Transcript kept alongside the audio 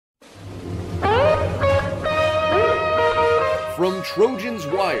From Trojans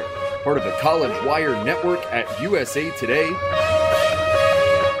Wire, part of the College Wire Network at USA Today,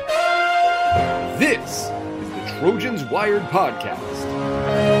 this is the Trojans Wired Podcast.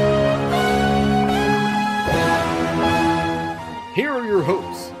 Here are your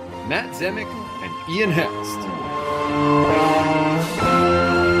hosts, Matt Zemek and Ian Hest.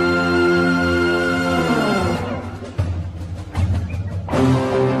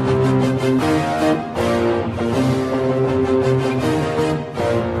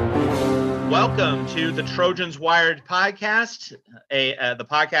 Welcome to the Trojans Wired podcast. The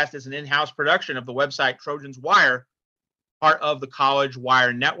podcast is an in-house production of the website Trojans Wire, part of the College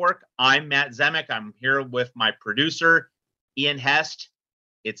Wire Network. I'm Matt Zemek. I'm here with my producer, Ian Hest.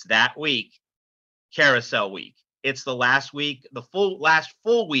 It's that week, Carousel Week. It's the last week, last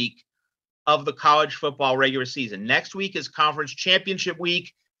full week of the college football regular season. Next week is Conference Championship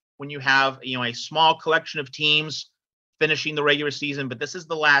Week, when you have a small collection of teams finishing the regular season, but this is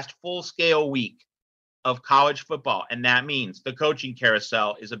the last full-scale week of college football, and that means the coaching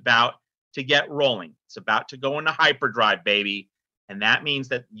carousel is about to get rolling. It's about to go into hyperdrive, baby, and that means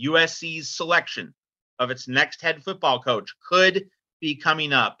that USC's selection of its next head football coach could be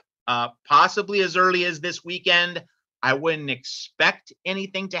coming up, possibly as early as this weekend. I wouldn't expect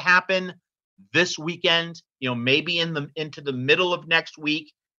anything to happen this weekend, maybe into the middle of next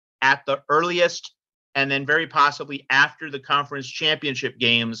week at the earliest, and then very possibly after the conference championship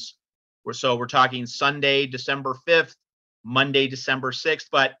games. We're talking Sunday, December 5th, Monday, December 6th,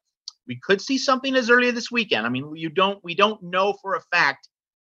 but we could see something as early as this weekend. I mean, we don't know for a fact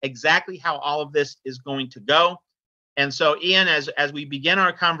exactly how all of this is going to go. And so, Ian, as we begin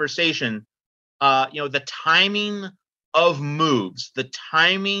our conversation, the timing of moves, the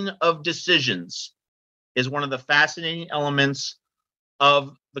timing of decisions is one of the fascinating elements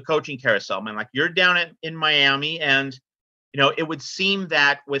of the coaching carousel. Man, like, you're down in Miami, and it would seem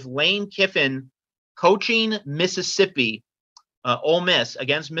that with Lane Kiffin coaching Mississippi, Ole Miss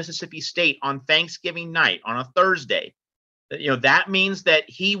against Mississippi State on Thanksgiving night on a Thursday, that means that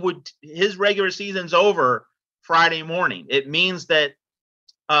his regular season's over Friday morning. It means that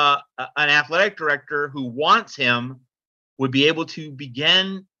an athletic director who wants him would be able to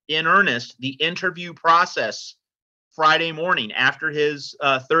begin in earnest the interview process Friday morning after his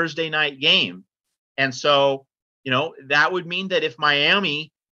Thursday night game. And so, that would mean that if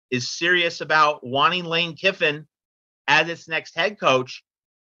Miami is serious about wanting Lane Kiffin as its next head coach,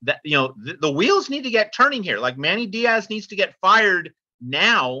 that, the wheels need to get turning here. Like, Manny Diaz needs to get fired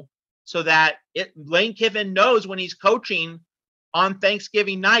now so that Lane Kiffin knows when he's coaching on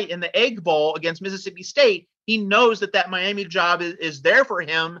Thanksgiving night in the Egg Bowl against Mississippi State, he knows that Miami job is there for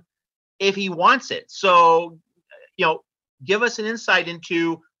him if he wants it. So, give us an insight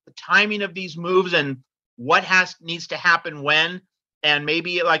into the timing of these moves and what needs to happen when, and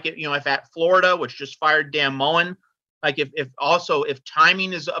maybe if at Florida, which just fired Dan Mullen, if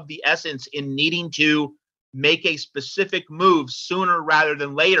timing is of the essence in needing to make a specific move sooner rather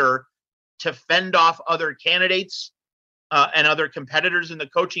than later to fend off other candidates and other competitors in the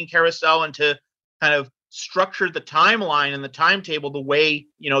coaching carousel, and to kind of structure the timeline and the timetable the way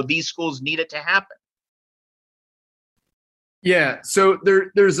these schools need it to happen. Yeah, so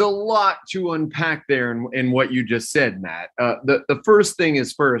there's a lot to unpack there in what you just said, Matt. The first thing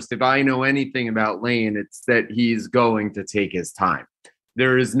is first. If I know anything about Lane, it's that he's going to take his time.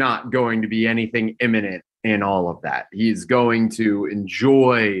 There is not going to be anything imminent in all of that. He's going to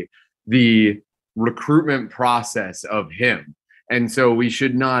enjoy the recruitment process of him. And so we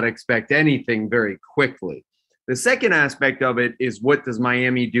should not expect anything very quickly. The second aspect of it is, what does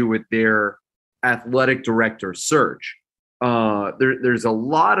Miami do with their athletic director search? There's a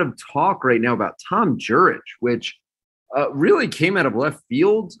lot of talk right now about Tom Jurich, which really came out of left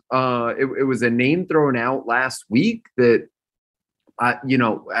field. It was a name thrown out last week that, at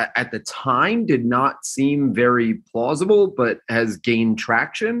the time did not seem very plausible, but has gained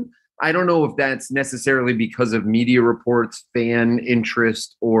traction. I don't know if that's necessarily because of media reports, fan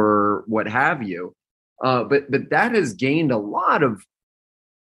interest, or what have you. But that has gained a lot of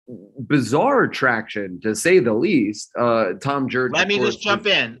bizarre traction, to say the least. Tom Jurich. Let me just jump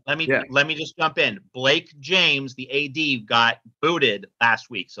in. Blake James, the AD, got booted last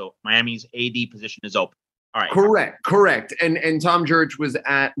week, so Miami's AD position is open. All right. Correct. And Tom Jurich was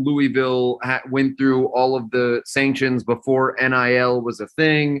at Louisville, went through all of the sanctions before NIL was a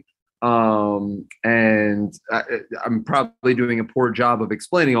thing. And I'm probably doing a poor job of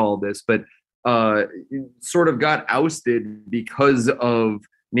explaining all of this, but sort of got ousted because of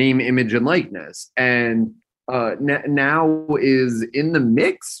name, image, and likeness. And now is in the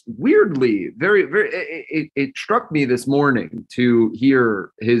mix. Weirdly, it struck me this morning to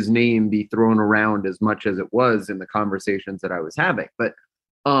hear his name be thrown around as much as it was in the conversations that I was having. But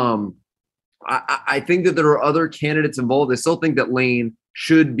I think that there are other candidates involved. I still think that Lane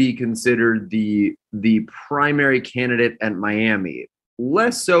should be considered the primary candidate at Miami.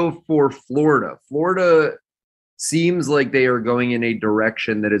 Less so for Florida. Florida seems like they are going in a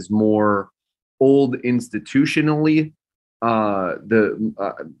direction that is more old institutionally. Bob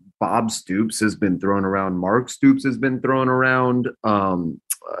Stoops has been thrown around. Mark Stoops has been thrown around.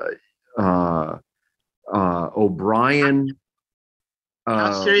 O'Brien.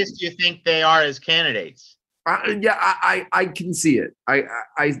 How serious do you think they are as candidates? I can see it.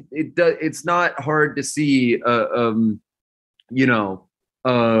 It's not hard to see.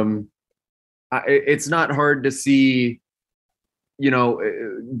 It's not hard to see.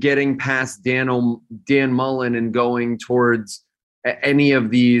 Getting past Dan Mullen and going towards any of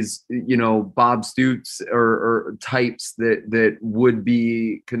these, Bob Stoops or types that would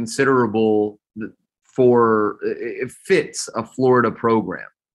be considerable for it fits a Florida program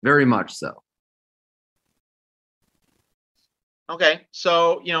very much so. Okay,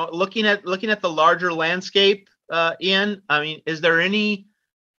 so looking at the larger landscape, Ian, I mean, is there any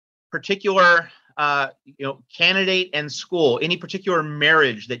particular candidate and school, any particular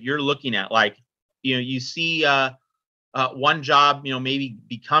marriage that you're looking at? Like, you see one job, maybe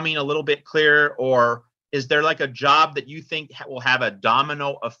becoming a little bit clearer, or is there like a job that you think will have a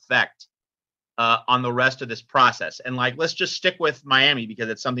domino effect on the rest of this process? And like, let's just stick with Miami because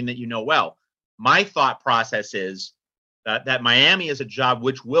it's something that you know well. My thought process is that Miami is a job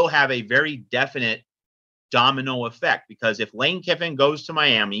which will have a very definite domino effect, because if Lane Kiffin goes to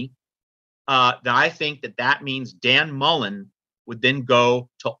Miami, then I think that means Dan Mullen would then go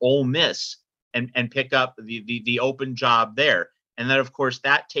to Ole Miss and pick up the open job there. And then, of course,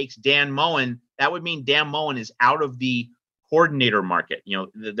 that takes Dan Mullen. That would mean Dan Mullen is out of the coordinator market.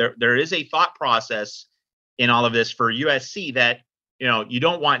 There is a thought process in all of this for USC that, you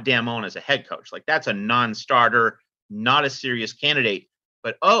don't want Dan Mullen as a head coach. Like, that's a non-starter, not a serious candidate.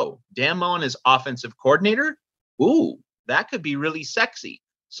 But, Dan Mullen is offensive coordinator? Ooh, that could be really sexy.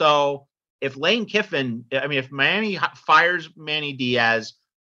 So if Lane Kiffin, if Miami fires Manny Diaz,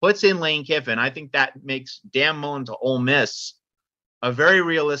 puts in Lane Kiffin, I think that makes Dan Mullen to Ole Miss a very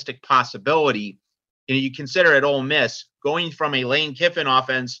realistic possibility. You consider at Ole Miss, going from a Lane Kiffin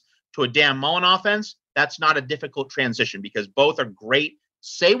offense to a Dan Mullen offense, that's not a difficult transition because both are great.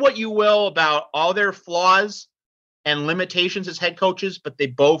 Say what you will about all their flaws and limitations as head coaches, but they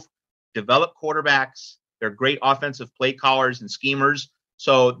both develop quarterbacks. They're great offensive play callers and schemers.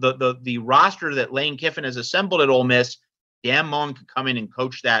 So the roster that Lane Kiffin has assembled at Ole Miss, Dan Mullen could come in and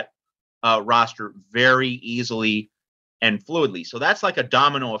coach that roster very easily and fluidly. So that's like a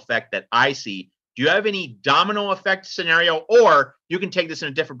domino effect that I see. Do you have any domino effect scenario, or you can take this in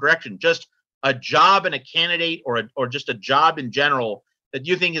a different direction? Just a job and a candidate, or just a job in general that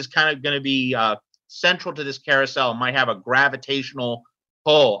you think is kind of going to be central to this carousel and might have a gravitational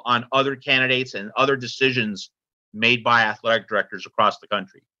pull on other candidates and other decisions made by athletic directors across the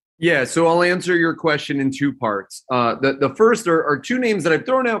country? Yeah, so I'll answer your question in two parts. The first are two names that I've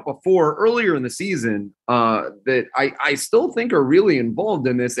thrown out before earlier in the season that I still think are really involved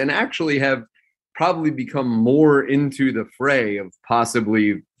in this and actually have probably become more into the fray of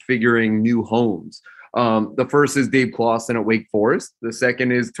possibly figuring new homes. The first is Dave Clawson at Wake Forest. The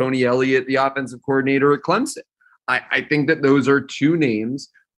second is Tony Elliott, the offensive coordinator at Clemson. I think that those are two names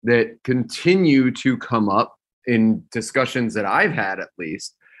that continue to come up in discussions that I've had, at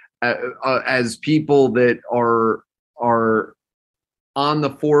least, as people that are on the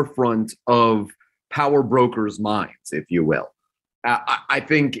forefront of power brokers' minds, if you will. I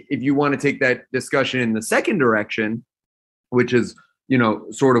think if you want to take that discussion in the second direction, which is,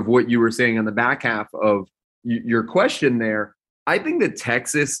 sort of what you were saying on the back half of your question there, I think that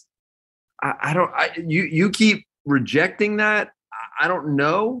Texas, you keep rejecting that. I don't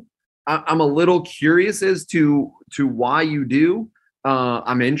know. I'm a little curious as to why you do.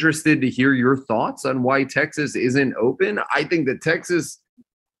 I'm interested to hear your thoughts on why Texas isn't open. I think that Texas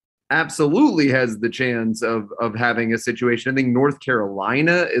absolutely has the chance of having a situation. I think North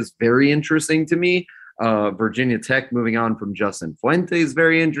Carolina is very interesting to me. Virginia Tech moving on from Justin Fuente is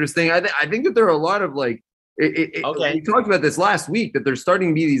very interesting. I think that there are a lot of okay. We talked about this last week, that there's starting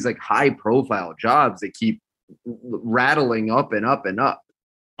to be these high profile jobs that keep rattling up and up and up.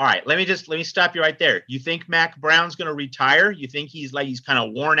 All right, let me stop you right there. You think Mac Brown's going to retire? You think he's kind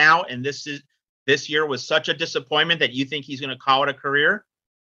of worn out, and this year was such a disappointment that you think he's going to call it a career?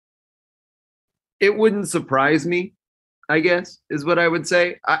 It wouldn't surprise me, I guess, is what I would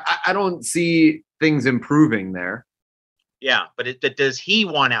say. I don't see things improving there. Yeah, but does he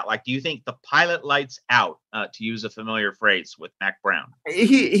want out? Like, do you think the pilot lights out, to use a familiar phrase with Mac Brown?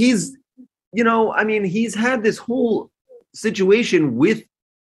 He's, I mean, he's had this whole situation with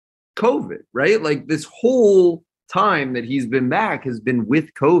COVID, right? Like this whole time that he's been back has been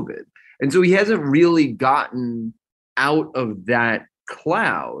with COVID. And so he hasn't really gotten out of that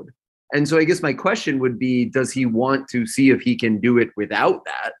cloud. And so I guess my question would be, does he want to see if he can do it without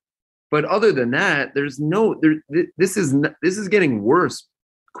that? But other than that, this is getting worse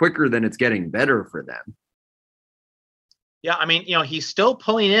quicker than it's getting better for them. Yeah, I mean, he's still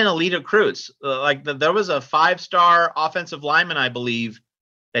pulling in elite recruits. There was a 5-star offensive lineman, I believe,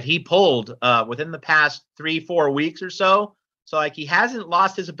 that he pulled within the past 3-4 weeks or so. So like he hasn't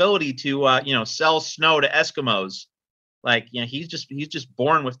lost his ability to sell snow to Eskimos. Like, he's just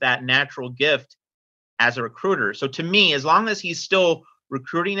born with that natural gift as a recruiter. So to me, as long as he's still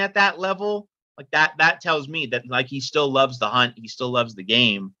recruiting at that level, like that tells me that like he still loves the hunt, he still loves the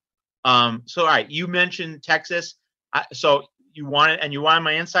game. So all right, you mentioned Texas. So you wanted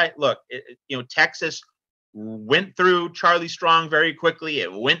my insight. Look, Texas went through Charlie Strong very quickly.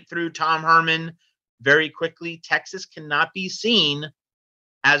 It went through Tom Herman very quickly. Texas cannot be seen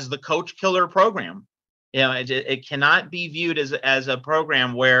as the coach killer program. It cannot be viewed as a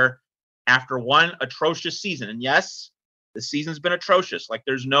program where after one atrocious season, and yes, the season's been atrocious. Like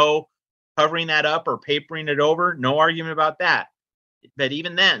there's no covering that up or papering it over. No argument about that. But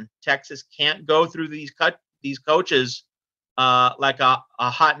even then, Texas can't go through these coaches like a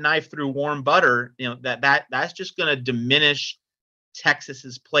hot knife through warm butter. That's just going to diminish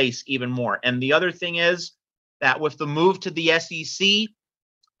Texas's place even more. And the other thing is that with the move to the SEC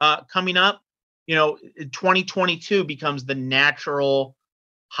coming up, 2022 becomes the natural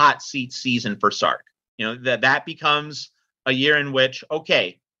hot seat season for Sark. That becomes a year in which,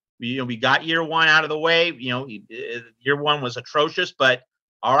 okay, we got year one out of the way. Year one was atrocious, but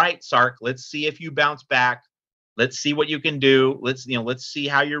all right, Sark, let's see if you bounce back. Let's see what you can do. Let's see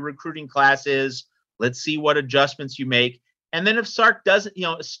how your recruiting class is. Let's see what adjustments you make. And then if Sark doesn't,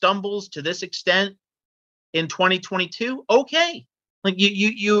 stumbles to this extent in 2022, okay. Like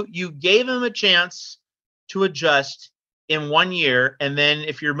you gave him a chance to adjust in 1 year. And then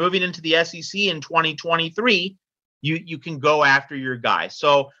if you're moving into the SEC in 2023, you can go after your guy.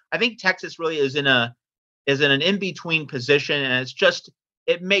 So I think Texas really is in an in-between position. And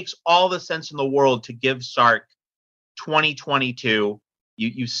it makes all the sense in the world to give Sark 2022.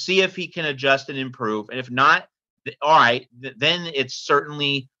 You see if he can adjust and improve. And if not, all right, then it's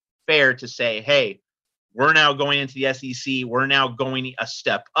certainly fair to say, hey, we're now going into the SEC. We're now going a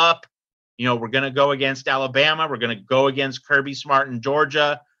step up. We're going to go against Alabama. We're going to go against Kirby Smart in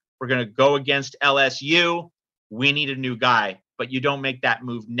Georgia. We're going to go against LSU. We need a new guy. But you don't make that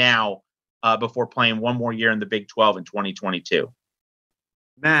move now before playing one more year in the Big 12 in 2022.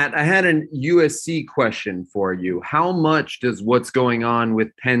 Matt, I had a USC question for you. How much does what's going on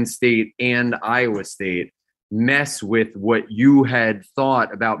with Penn State and Iowa State mess with what you had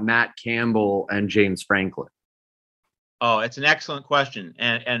thought about Matt Campbell and James Franklin? Oh, it's an excellent question.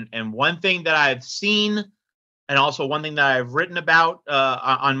 And one thing that I've seen, and also one thing that I've written about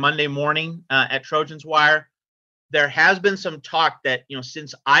on Monday morning at Trojans Wire, there has been some talk that,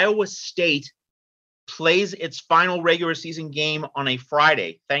 since Iowa State plays its final regular season game on a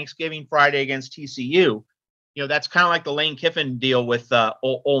Friday, Thanksgiving Friday against TCU, that's kind of like the Lane Kiffin deal with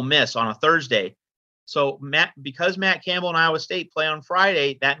Ole Miss on a Thursday. So because Matt Campbell and Iowa State play on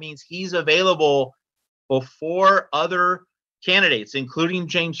Friday, that means he's available before other candidates, including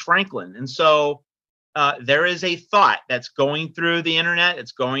James Franklin. And so there is a thought that's going through the internet.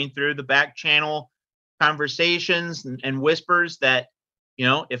 It's going through the back channel conversations and whispers that,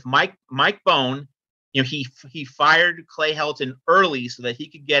 if Mike Bone, he fired Clay Helton early so that he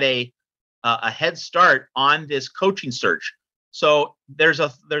could get a head start on this coaching search. So there's a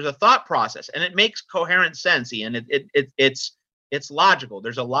thought process, and it makes coherent sense, Ian. It's logical.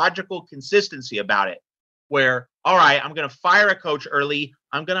 There's a logical consistency about it where, all right, I'm going to fire a coach early.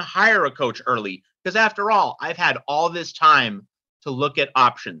 I'm going to hire a coach early because after all, I've had all this time to look at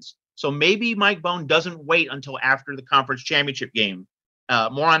options. So maybe Mike Bone doesn't wait until after the conference championship game.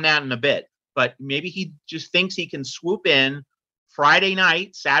 More on that in a bit. But maybe he just thinks he can swoop in Friday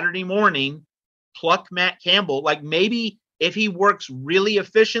night, Saturday morning, pluck Matt Campbell. Like maybe if he works really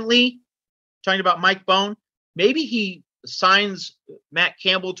efficiently, talking about Mike Bone, maybe he signs Matt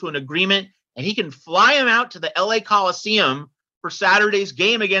Campbell to an agreement and he can fly him out to the LA Coliseum for Saturday's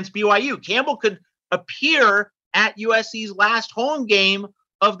game against BYU. Campbell could appear at USC's last home game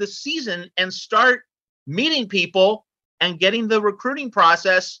of the season and start meeting people and getting the recruiting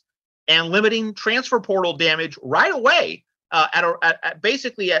process and limiting transfer portal damage right away, at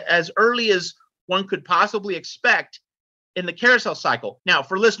basically as early as one could possibly expect in the carousel cycle. Now,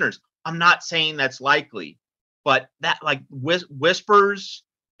 for listeners, I'm not saying that's likely, but that like whispers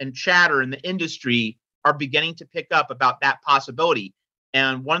and chatter in the industry are beginning to pick up about that possibility.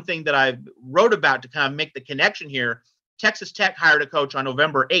 And one thing that I wrote about to kind of make the connection here, Texas Tech hired a coach on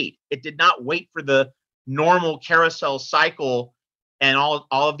November 8th. It did not wait for the normal carousel cycle and all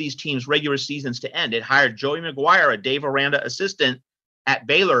of these teams' regular seasons to end. It hired Joey McGuire, a Dave Aranda assistant at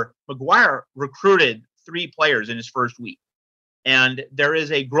Baylor. McGuire recruited 3 players in his first week. And there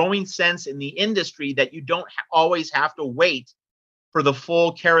is a growing sense in the industry that you don't always have to wait for the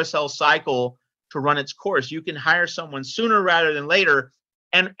full carousel cycle to run its course. You can hire someone sooner rather than later.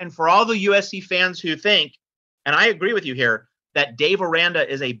 And for all the USC fans who think, and I agree with you here, that Dave Aranda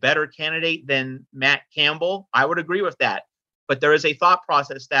is a better candidate than Matt Campbell, I would agree with that. But there is a thought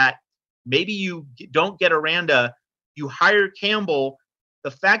process that maybe you don't get Aranda, you hire Campbell.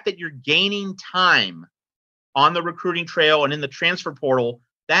 The fact that you're gaining time on the recruiting trail and in the transfer portal,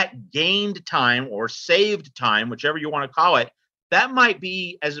 that gained time or saved time, whichever you want to call it, that might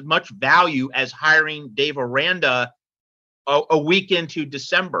be as much value as hiring Dave Aranda a week into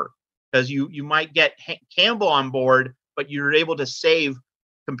December, because you might get Campbell on board, but you're able to save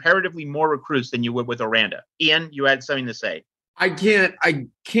comparatively more recruits than you would with Aranda. Ian, you had something to say. I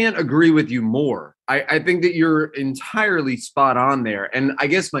can't agree with you more. I think that you're entirely spot on there. And I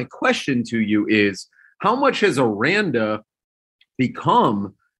guess my question to you is, how much has Aranda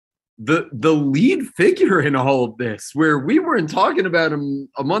become the lead figure in all of this, where we weren't talking about him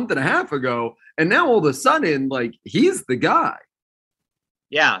a month and a half ago, and now all of a sudden, like, he's the guy?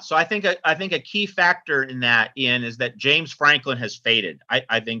 Yeah, so I think a key factor in that, Ian, is that James Franklin has faded.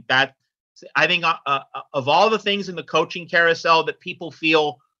 I think of all the things in the coaching carousel that people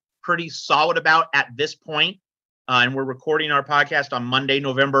feel pretty solid about at this point, and we're recording our podcast on Monday,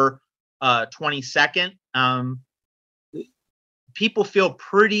 November 22nd. People feel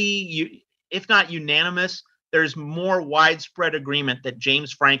pretty, if not unanimous, there's more widespread agreement that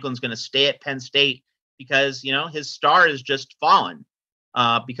James Franklin's going to stay at Penn State because, his star has just fallen.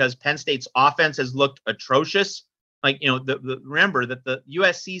 Because Penn State's offense has looked atrocious. Remember that the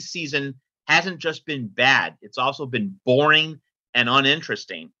USC season hasn't just been bad. It's also been boring and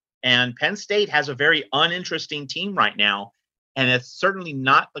uninteresting. And Penn State has a very uninteresting team right now. And it's certainly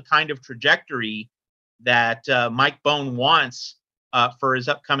not the kind of trajectory that Mike Bohn wants for his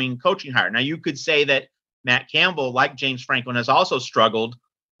upcoming coaching hire. Now, you could say that Matt Campbell, like James Franklin, has also struggled,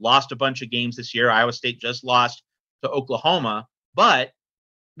 lost a bunch of games this year. Iowa State just lost to Oklahoma. But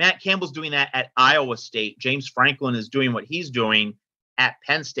Matt Campbell's doing that at Iowa State. James Franklin is doing what he's doing at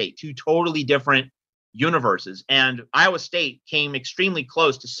Penn State, 2 totally different universes. And Iowa State came extremely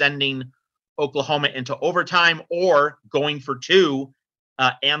close to sending Oklahoma into overtime or going for 2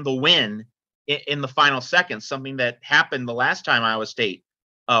 and the win in the final seconds, something that happened the last time Iowa State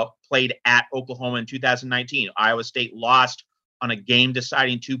played at Oklahoma in 2019. Iowa State lost on a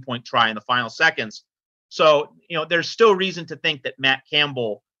game-deciding 2-point try in the final seconds. So, there's still reason to think that Matt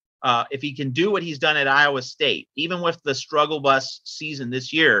Campbell, if he can do what he's done at Iowa State, even with the struggle bus season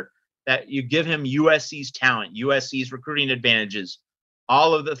this year, that you give him USC's talent, USC's recruiting advantages,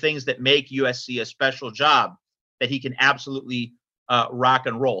 all of the things that make USC a special job, that he can absolutely rock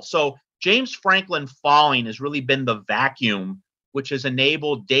and roll. So James Franklin falling has really been the vacuum which has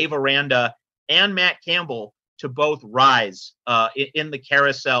enabled Dave Aranda and Matt Campbell to both rise in the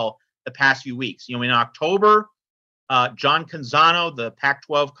carousel the past few weeks. In October, John Canzano, the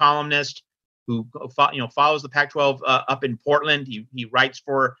Pac-12 columnist who follows the Pac-12 up in Portland, he writes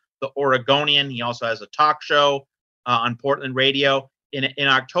for the Oregonian. He also has a talk show on Portland radio. In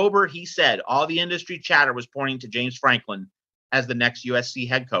October, he said all the industry chatter was pointing to James Franklin as the next USC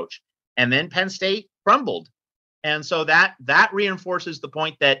head coach. And then Penn State crumbled. And so that reinforces the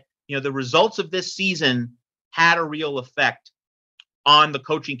point that, the results of this season had a real effect on the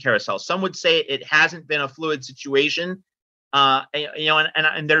coaching carousel. Some would say it hasn't been a fluid situation.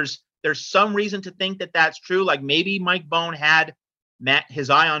 And there's some reason to think that that's true. Like maybe Mike Bohn had his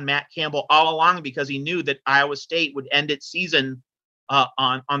eye on Matt Campbell all along because he knew that Iowa State would end its season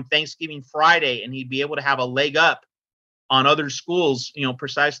on Thanksgiving Friday, and he'd be able to have a leg up on other schools,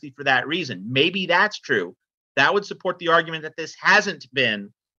 precisely for that reason. Maybe that's true. That would support the argument that this hasn't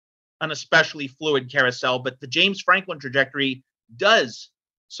been an especially fluid carousel, but the James Franklin trajectory does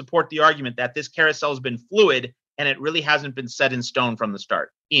support the argument that this carousel has been fluid and it really hasn't been set in stone from the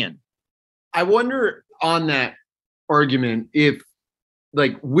start. Ian. I wonder on that argument if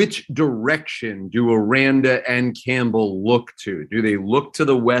like, which direction do Aranda and Campbell look to? Do they look to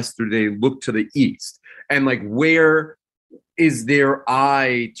the west or do they look to the east? And like, where is their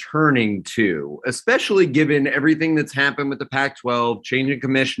eye turning to, especially given everything that's happened with the Pac-12, changing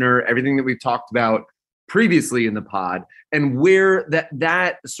commissioner, everything that we've talked about previously in the pod, and where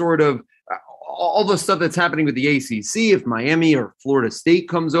that sort of all the stuff that's happening with the ACC, if Miami or Florida State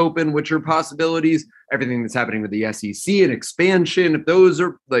comes open, which are possibilities, everything that's happening with the SEC and expansion, if those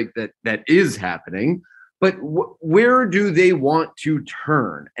are like that is happening. But where do they want to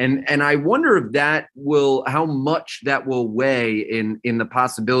turn? And I wonder if that will, how much that will weigh in the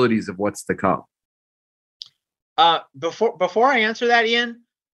possibilities of what's to come. Before I answer that, Ian,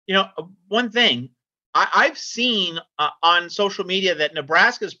 one thing I've seen on social media that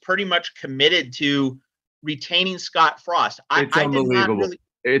Nebraska is pretty much committed to retaining Scott Frost. It's unbelievable.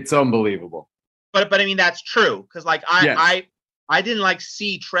 It's unbelievable. But I mean, that's true. Cause like I didn't like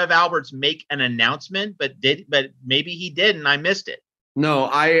see Trev Alberts make an announcement, but maybe he did and I missed it. No,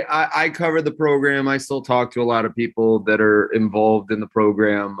 I cover the program. I still talk to a lot of people that are involved in the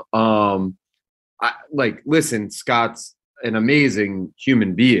program. Listen, Scott's an amazing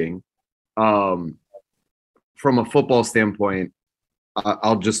human being. From a football standpoint,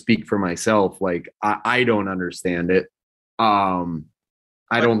 I'll just speak for myself. Like, I don't understand it. I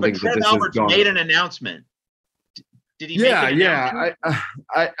don't think Trev that this Alberts is made an announcement. Did he make an announcement?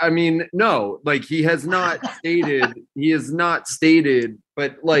 I mean, no, like he has not stated,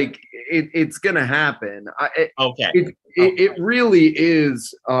 but like it's going to happen. It really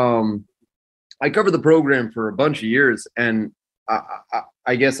is. I covered the program for a bunch of years, and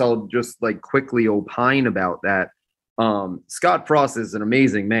I guess I'll just like quickly opine about that. Scott Frost is an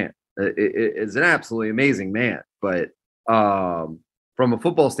amazing man. Is an absolutely amazing man, but from a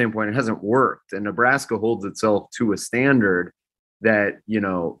football standpoint, it hasn't worked. And Nebraska holds itself to a standard that,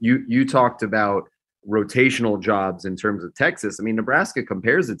 you talked about rotational jobs in terms of Texas. I mean, Nebraska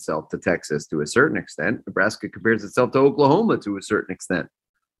compares itself to Texas to a certain extent. Nebraska compares itself to Oklahoma to a certain extent.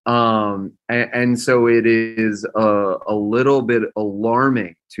 And so it is a little bit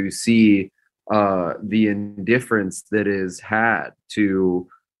alarming to see the indifference that is had to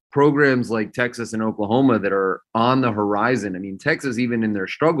programs like Texas and Oklahoma that are on the horizon. I mean, Texas, even in their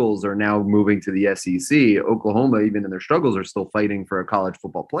struggles, are now moving to the SEC. Oklahoma, even in their struggles, are still fighting for a college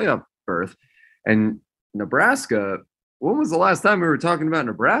football playoff berth. And Nebraska, when was the last time we were talking about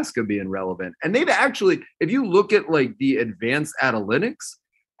Nebraska being relevant? And they've actually, if you look at like the advanced analytics,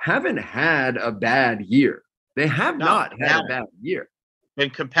 haven't had a bad year. They have not had a bad year.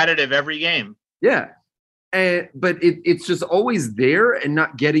 Been competitive every game. Yeah. But it's just always there and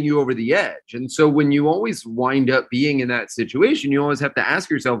not getting you over the edge. And so when you always wind up being in that situation, you always have to ask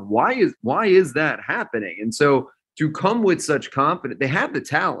yourself, why is that happening? And so to come with such confidence, they have the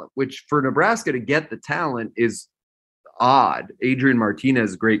talent, which for Nebraska to get the talent is odd. Adrian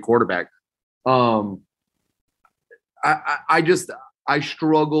Martinez, great quarterback. I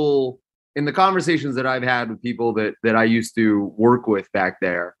struggle in the conversations that I've had with people that I used to work with back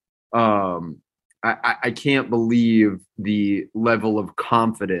there. I can't believe the level of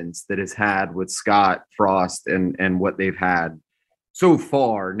confidence that is had with Scott Frost and what they've had so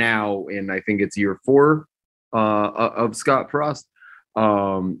far now. And I think it's year 4 of Scott Frost,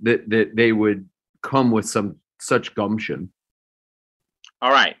 that they would come with such gumption.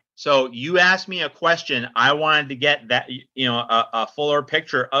 All right. So you asked me a question. I wanted to get that, a fuller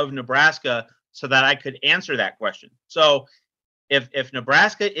picture of Nebraska so that I could answer that question. So if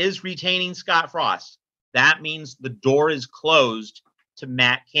Nebraska is retaining Scott Frost, that means the door is closed to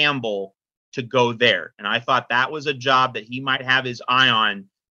Matt Campbell to go there. And I thought that was a job that he might have his eye on,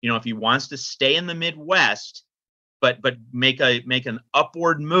 if he wants to stay in the Midwest, but make an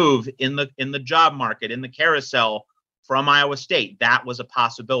upward move in the job market, in the carousel from Iowa State. That was a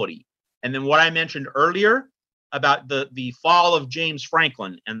possibility. And then what I mentioned earlier about the fall of James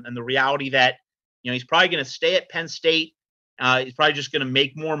Franklin and the reality that, he's probably going to stay at Penn State. He's probably just going to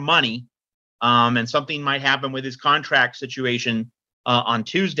make more money, and something might happen with his contract situation on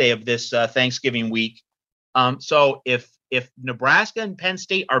Tuesday of this Thanksgiving week. So if Nebraska and Penn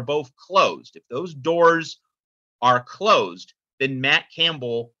State are both closed, if those doors are closed, then Matt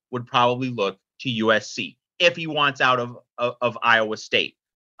Campbell would probably look to USC if he wants out of Iowa State.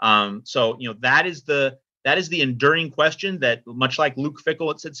 So that is the enduring question that, much like Luke Fickell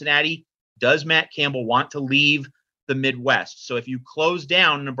at Cincinnati, does Matt Campbell want to leave the Midwest? So if you close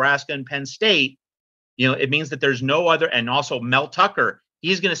down Nebraska and Penn State, it means that there's no other. And also Mel Tucker,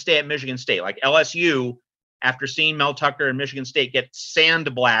 he's going to stay at Michigan State. Like LSU, after seeing Mel Tucker and Michigan State get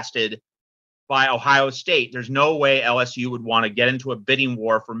sandblasted by Ohio State. There's no way LSU would want to get into a bidding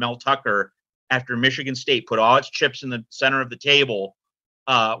war for Mel Tucker after Michigan State put all its chips in the center of the table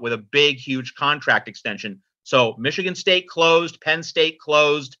with a big, huge contract extension. So Michigan State closed, Penn State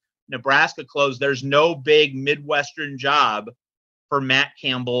closed, Nebraska closed. There's no big Midwestern job for Matt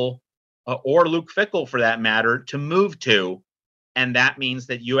Campbell or Luke Fickell, for that matter, to move to. And that means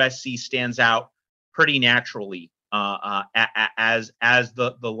that USC stands out pretty naturally as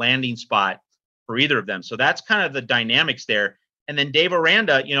the landing spot for either of them. So that's kind of the dynamics there. And then Dave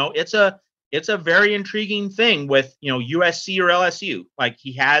Aranda, it's a very intriguing thing with, USC or LSU. Like,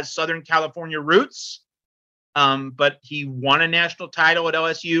 he has Southern California roots, but he won a national title at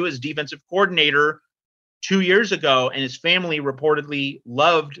LSU as defensive coordinator 2 years ago, and his family reportedly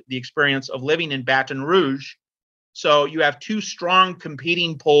loved the experience of living in Baton Rouge. So you have two strong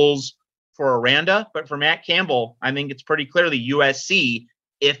competing pulls for Aranda, but for Matt Campbell, I think it's pretty clearly USC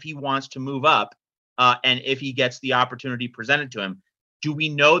if he wants to move up and if he gets the opportunity presented to him. Do we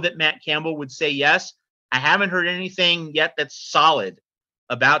know that Matt Campbell would say yes? I haven't heard anything yet that's solid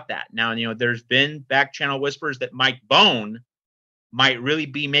about that. Now, there's been back channel whispers that Mike Bone might really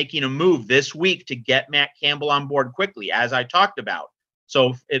be making a move this week to get Matt Campbell on board quickly, as I talked about.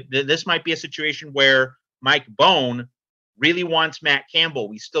 So this might be a situation where Mike Bone really wants Matt Campbell.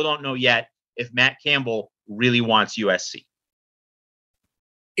 We still don't know yet if Matt Campbell really wants USC.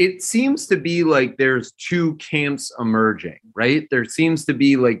 It seems to be like there's two camps emerging, right? There seems to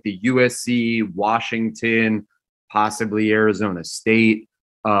be like the USC, Washington, possibly Arizona State,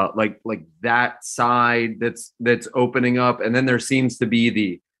 like that side that's opening up. And then there seems to be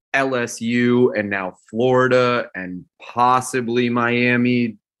the LSU and now Florida and possibly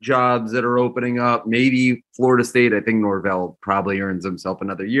Miami jobs that are opening up. Maybe Florida State. I think Norvell probably earns himself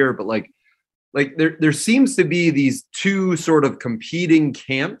another year, but like there seems to be these two sort of competing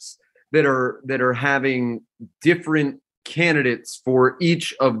camps that are having different candidates for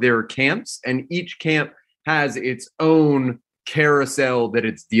each of their camps, and each camp has its own carousel that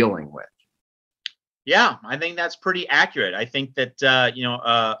it's dealing with. Yeah, I think that's pretty accurate. I think that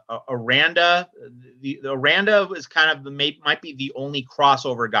Aranda, the Aranda is kind of might be the only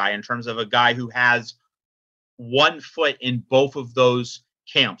crossover guy in terms of a guy who has one foot in both of those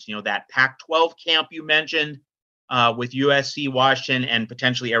camps. That Pac-12 camp you mentioned with USC, Washington, and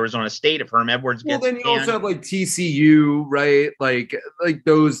potentially Arizona State if Herm Edwards gets. Well, then you also have like TCU, right? Like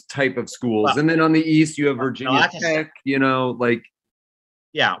those type of schools, and then on the East you have Virginia Tech.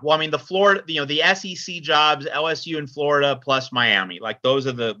 Yeah. Well, I mean, the Florida, the SEC jobs, LSU in Florida plus Miami, like those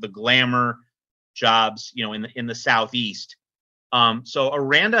are the glamour jobs, in the Southeast. So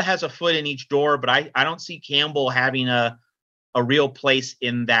Aranda has a foot in each door, but I don't see Campbell having a real place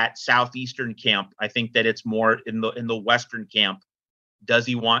in that Southeastern camp. I think that it's more in the Western camp. Does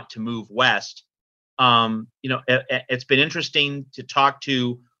he want to move west? It's been interesting to talk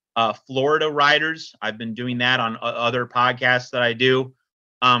to Florida writers. I've been doing that on other podcasts that I do.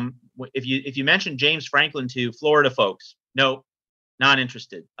 If you mention James Franklin to Florida folks, no, not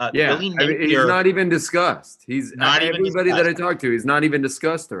interested. Billy Napier, he's not even discussed. He's not everybody that I talk to. He's not even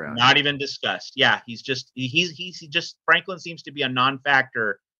discussed around. Not even discussed. Yeah, he's just Franklin seems to be a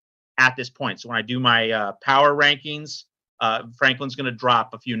non-factor at this point. So when I do my power rankings, Franklin's going to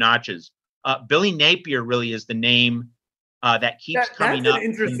drop a few notches. Billy Napier really is the name that keeps coming up. That's an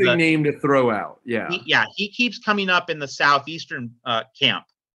interesting name to throw out. Yeah, he keeps coming up in the Southeastern camp.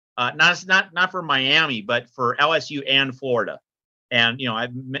 Not for Miami, but for LSU and Florida. And,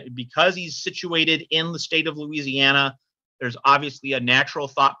 because he's situated in the state of Louisiana, there's obviously a natural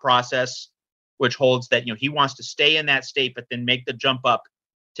thought process which holds that, he wants to stay in that state, but then make the jump up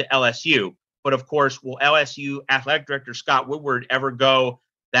to LSU. But of course, will LSU athletic director Scott Woodward ever go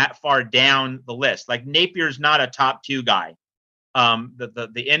that far down the list? Like, Napier's not a top two guy.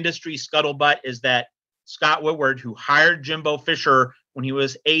 The industry scuttlebutt is that Scott Woodward, who hired Jimbo Fisher when he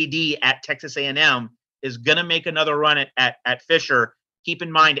was AD at Texas A&M, is going to make another run at Fisher. Keep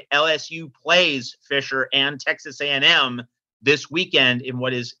in mind, LSU plays Fisher and Texas A&M this weekend in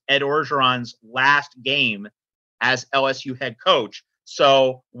what is Ed Orgeron's last game as LSU head coach.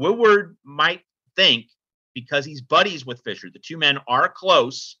 So Woodward might think, because he's buddies with Fisher, the two men are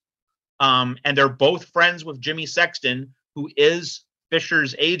close, and they're both friends with Jimmy Sexton, who is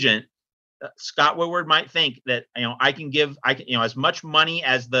Fisher's agent. Scott Woodward might think that, I can as much money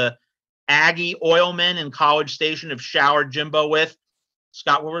as the Aggie oilmen in College Station have showered Jimbo with.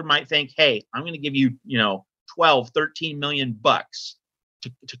 Scott Woodward might think, hey, I'm going to give you, 12, 13 million bucks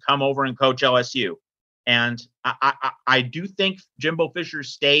to come over and coach LSU. And I do think Jimbo Fisher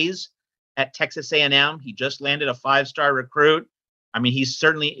stays at Texas A&M. He just landed a 5-star recruit. I mean, he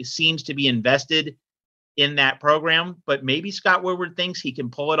certainly seems to be invested in that program, but maybe Scott Woodward thinks he can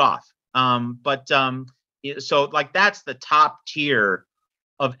pull it off. So like that's the top tier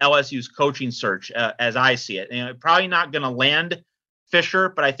of LSU's coaching search as I see it. And probably not going to land Fisher,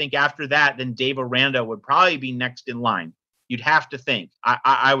 but I think after that, then Dave Aranda would probably be next in line. You'd have to think,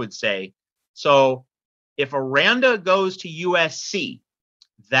 I would say. So if Aranda goes to USC,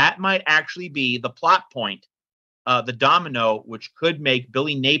 that might actually be the plot point, the domino, which could make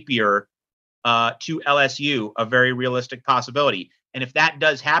Billy Napier to LSU a very realistic possibility. And if that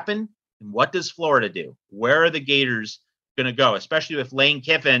does happen, then what does Florida do? Where are the Gators going to go, especially if Lane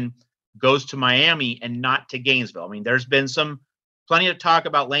Kiffin goes to Miami and not to Gainesville? I mean, there's been plenty of talk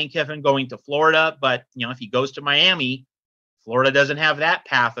about Lane Kiffin going to Florida, but if he goes to Miami, Florida doesn't have that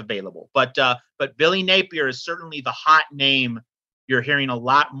path available. But Billy Napier is certainly the hot name you're hearing a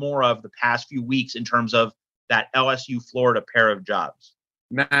lot more of the past few weeks in terms of that LSU Florida pair of jobs.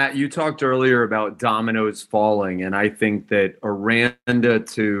 Matt, you talked earlier about dominoes falling, and I think that Aranda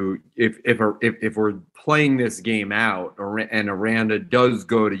if we're playing this game out, and Aranda does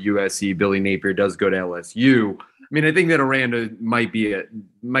go to USC, Billy Napier does go to LSU. I mean, I think that Aranda might be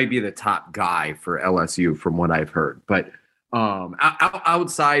the top guy for LSU from what I've heard. But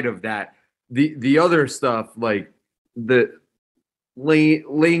outside of that, the other stuff like the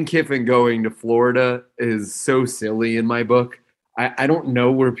Lane Kiffin going to Florida is so silly in my book. I don't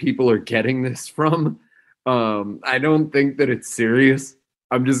know where people are getting this from. I don't think that it's serious.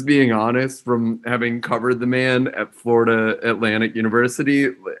 I'm just being honest from having covered the man at Florida Atlantic University.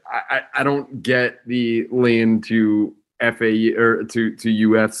 I don't get the Lane to FAU or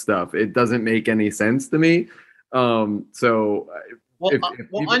to UF stuff. It doesn't make any sense to me. Unpack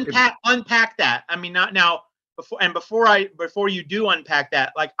that. I mean, not now. Before you do unpack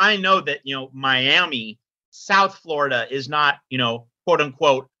that, like I know that Miami, South Florida is not quote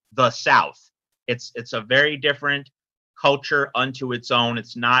unquote the South. It's a very different culture unto its own.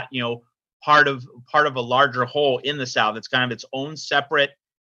 It's not part of a larger whole in the South. It's kind of its own separate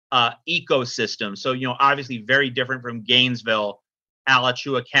ecosystem. So obviously very different from Gainesville,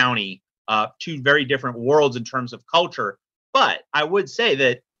 Alachua County, two very different worlds in terms of culture. But I would say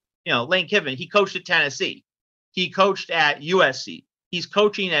that Lane Kiffin, he coached at Tennessee. He coached at USC. He's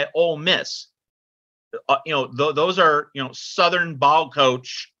coaching at Ole Miss. Those are Southern ball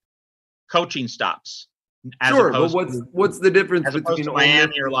coaching stops. Sure, but what's the difference between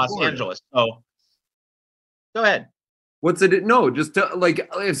Miami or Los Angeles? So, go ahead. What's it? No, just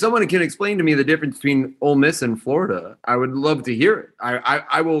if someone can explain to me the difference between Ole Miss and Florida, I would love to hear it.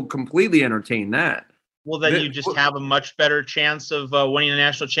 I will completely entertain that. Well, then you just have a much better chance of winning a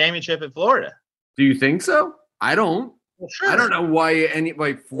national championship at Florida. Do you think so? I don't. Well, sure. I don't know why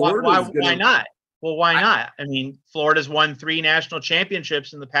Florida. Why not? Well, why not? I mean, Florida's won 3 national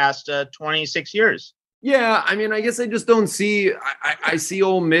championships in the past 26 years. Yeah, I mean, I guess I just don't see. I see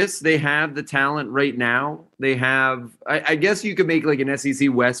Ole Miss. They have the talent right now. They have. I guess you could make like an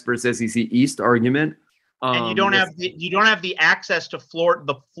SEC West versus SEC East argument. And you don't have the access to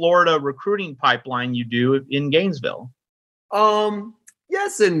the Florida recruiting pipeline you do in Gainesville.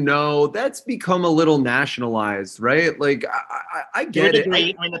 Yes and no. That's become a little nationalized, right? Like I get it. I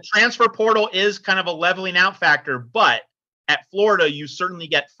mean, the transfer portal is kind of a leveling out factor, but at Florida, you certainly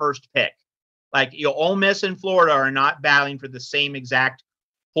get first pick. Like Ole Miss and Florida are not battling for the same exact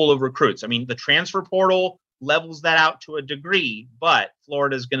pool of recruits. I mean, the transfer portal levels that out to a degree, but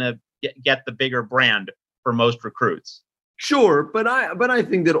Florida is going to get the bigger brand for most recruits. Sure, but I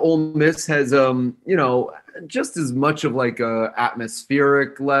think that Ole Miss has just as much of like a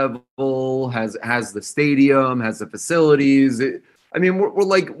atmospheric level, has the stadium, has the facilities.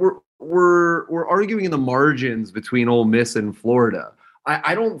 We're arguing in the margins between Ole Miss and Florida.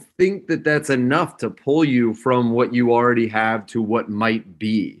 I don't think that that's enough to pull you from what you already have to what might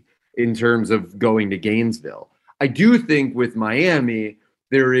be in terms of going to Gainesville. I do think with Miami,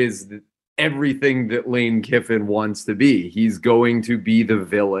 there is everything that Lane Kiffin wants to be. He's going to be the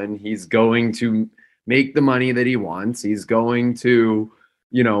villain. He's going to make the money that he wants. He's going to,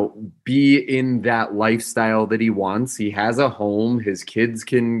 be in that lifestyle that he wants. He has a home. His kids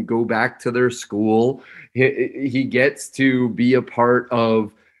can go back to their school. He gets to be a part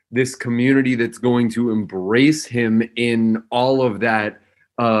of this community that's going to embrace him in all of that,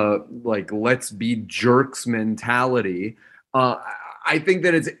 let's be jerks mentality. I think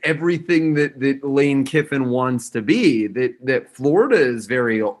that it's everything that Lane Kiffin wants to be. That Florida is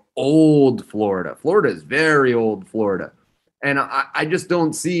very old Florida. Florida is very old Florida. And I just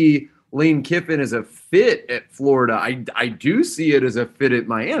don't see Lane Kiffin as a fit at Florida. I do see it as a fit at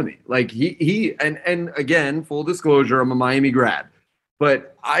Miami. Like he and again, full disclosure, I'm a Miami grad.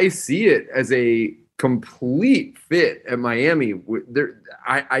 but I see it as a complete fit at Miami.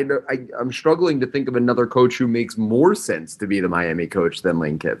 I'm struggling to think of another coach who makes more sense to be the Miami coach than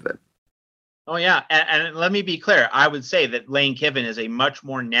Lane Kiffin. Oh, yeah. And let me be clear. I would say that Lane Kiffin is a much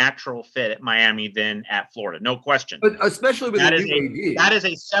more natural fit at Miami than at Florida. No question. But especially with that's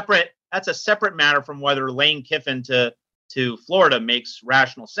a separate matter from whether Lane Kiffin to Florida makes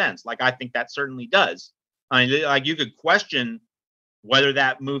rational sense. Like, I think that certainly does. I mean, like, you could question whether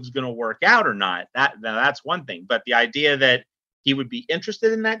that move's going to work out or not. That's one thing. But the idea that he would be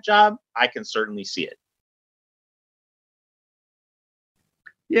interested in that job, I can certainly see it.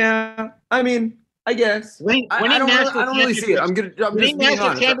 Yeah, I mean, I guess. I don't really see it. I'm just being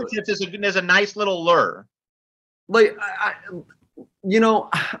honest. Championships is a nice little lure. Like, I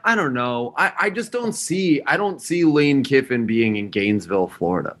don't know. I just don't see Lane Kiffin being in Gainesville,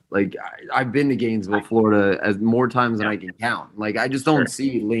 Florida. Like, I've been to Gainesville, Florida as more times than I can count. Like, I just don't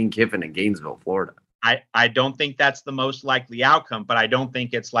see Lane Kiffin in Gainesville, Florida. I don't think that's the most likely outcome, but I don't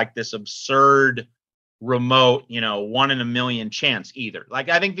think it's like this absurd remote, 1 in a million chance either. Like,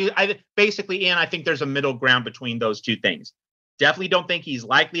 I think basically, Ian, I think there's a middle ground between those two things. Definitely don't think he's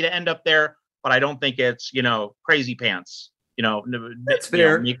likely to end up there, but I don't think it's, crazy pants. That's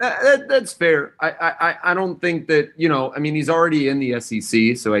fair. That's fair. I don't think that, I mean, he's already in the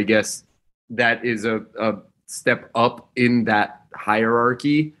SEC, so I guess that is a step up in that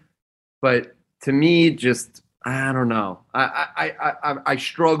hierarchy. But to me, just, I don't know. I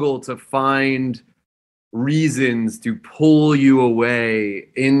struggle to find reasons to pull you away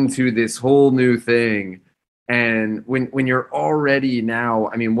into this whole new thing. And when you're already now,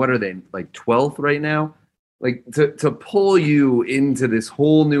 I mean, what are they, like 12th right now? Like, to pull you into this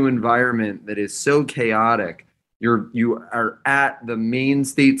whole new environment that is so chaotic. You are at the main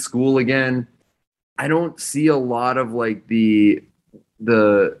state school again. I don't see a lot of like the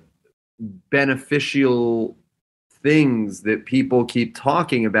beneficial things that people keep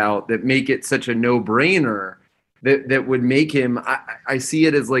talking about that make it such a no-brainer that would make him. I see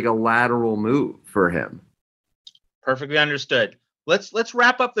it as like a lateral move for him. Perfectly understood. Let's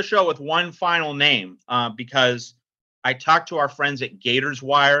wrap up the show with one final name, because I talked to our friends at Gators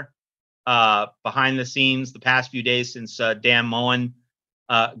Wire behind the scenes the past few days since Dan Mullen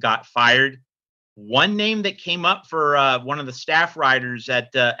got fired. One name that came up for one of the staff writers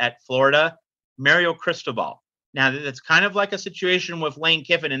at Florida, Mario Cristobal. Now, that's kind of like a situation with Lane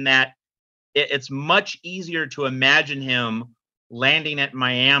Kiffin in that it's much easier to imagine him landing at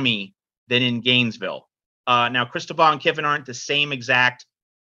Miami than in Gainesville. Now, Cristobal and Kiffin aren't the same exact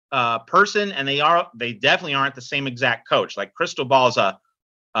person, and they definitely aren't the same exact coach. Like, Cristobal is a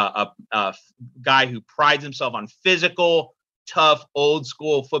guy who prides himself on physical, tough, old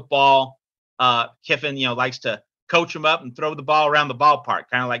school football. Kiffin, likes to coach him up and throw the ball around the ballpark,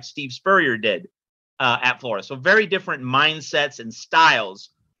 kind of like Steve Spurrier did at Florida. So very different mindsets and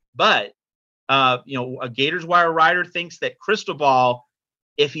styles. But a Gators Wire writer thinks that Cristobal,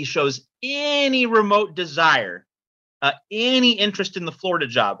 if he shows any remote desire, any interest in the Florida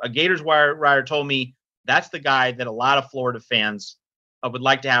job, a Gators Wire writer told me that's the guy that a lot of Florida fans would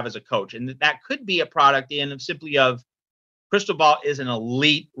like to have as a coach. And that could be a product of Cristobal is an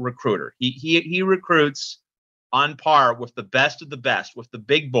elite recruiter. He recruits on par with the best of the best, with the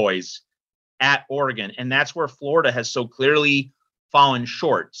big boys at Oregon. And that's where Florida has so clearly fallen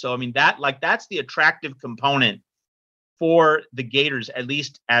short. So, I mean, that's the attractive component for the Gators, at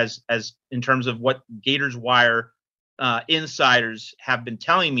least as in terms of what Gators Wire insiders have been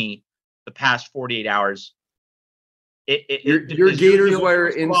telling me the past 48 hours. Your Gators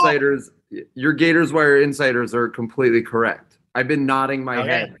Wire insiders are completely correct. I've been nodding my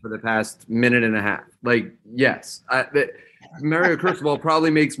head for the past minute and a half. Like, yes, Mario Cristobal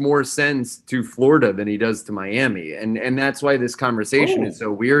probably makes more sense to Florida than he does to Miami, and that's why this conversation is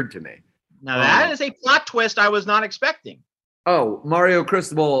so weird to me. Now that is a plot twist I was not expecting. Oh, Mario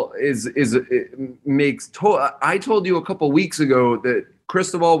Cristobal I told you a couple weeks ago that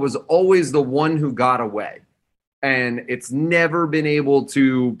Cristobal was always the one who got away, and it's never been able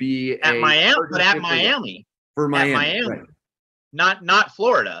to be at Miami. For Miami, right. Not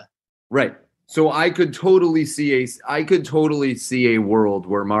Florida. Right. So I could totally see a world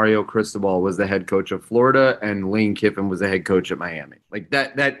where Mario Cristobal was the head coach of Florida and Lane Kiffin was the head coach at Miami. Like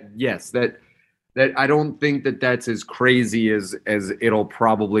that I don't think that that's as crazy as it'll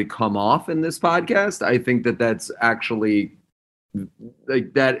probably come off in this podcast. I think that that's actually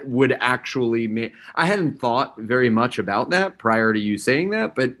like that would actually make. I hadn't thought very much about that prior to you saying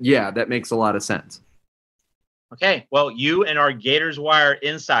that, but yeah, that makes a lot of sense. Okay, well, you and our Gators Wire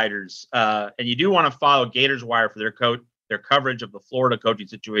insiders, and you do want to follow Gators Wire for their coverage of the Florida coaching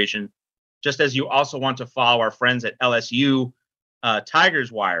situation, just as you also want to follow our friends at LSU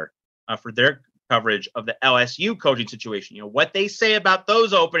Tigers Wire for their coverage of the LSU coaching situation. What they say about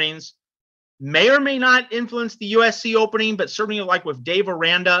those openings may or may not influence the USC opening, but certainly like with Dave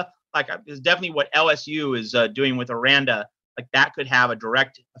Aranda, is definitely what LSU is doing with Aranda. That could have a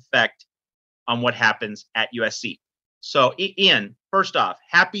direct effect on what happens at USC. So, Ian, first off,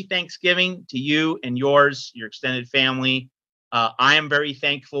 happy Thanksgiving to you and yours, your extended family. I am very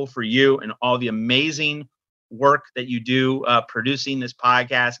thankful for you and all the amazing work that you do producing this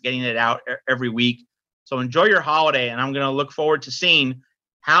podcast, getting it out every week. So enjoy your holiday, and I'm going to look forward to seeing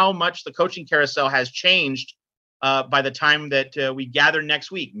how much the coaching carousel has changed by the time that we gather next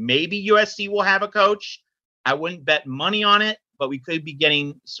week. Maybe USC will have a coach. I wouldn't bet money on it, but we could be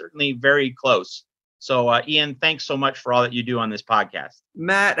getting certainly very close. So, Ian, thanks so much for all that you do on this podcast.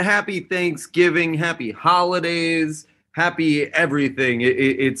 Matt, happy Thanksgiving, happy holidays, happy everything.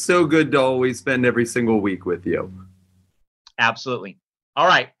 It's so good to always spend every single week with you. Absolutely. All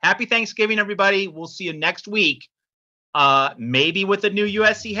right. Happy Thanksgiving, everybody. We'll see you next week, maybe with a new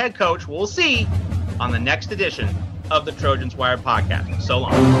USC head coach. We'll see on the next edition of the Trojans Wire podcast. So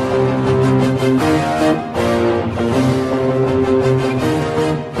long.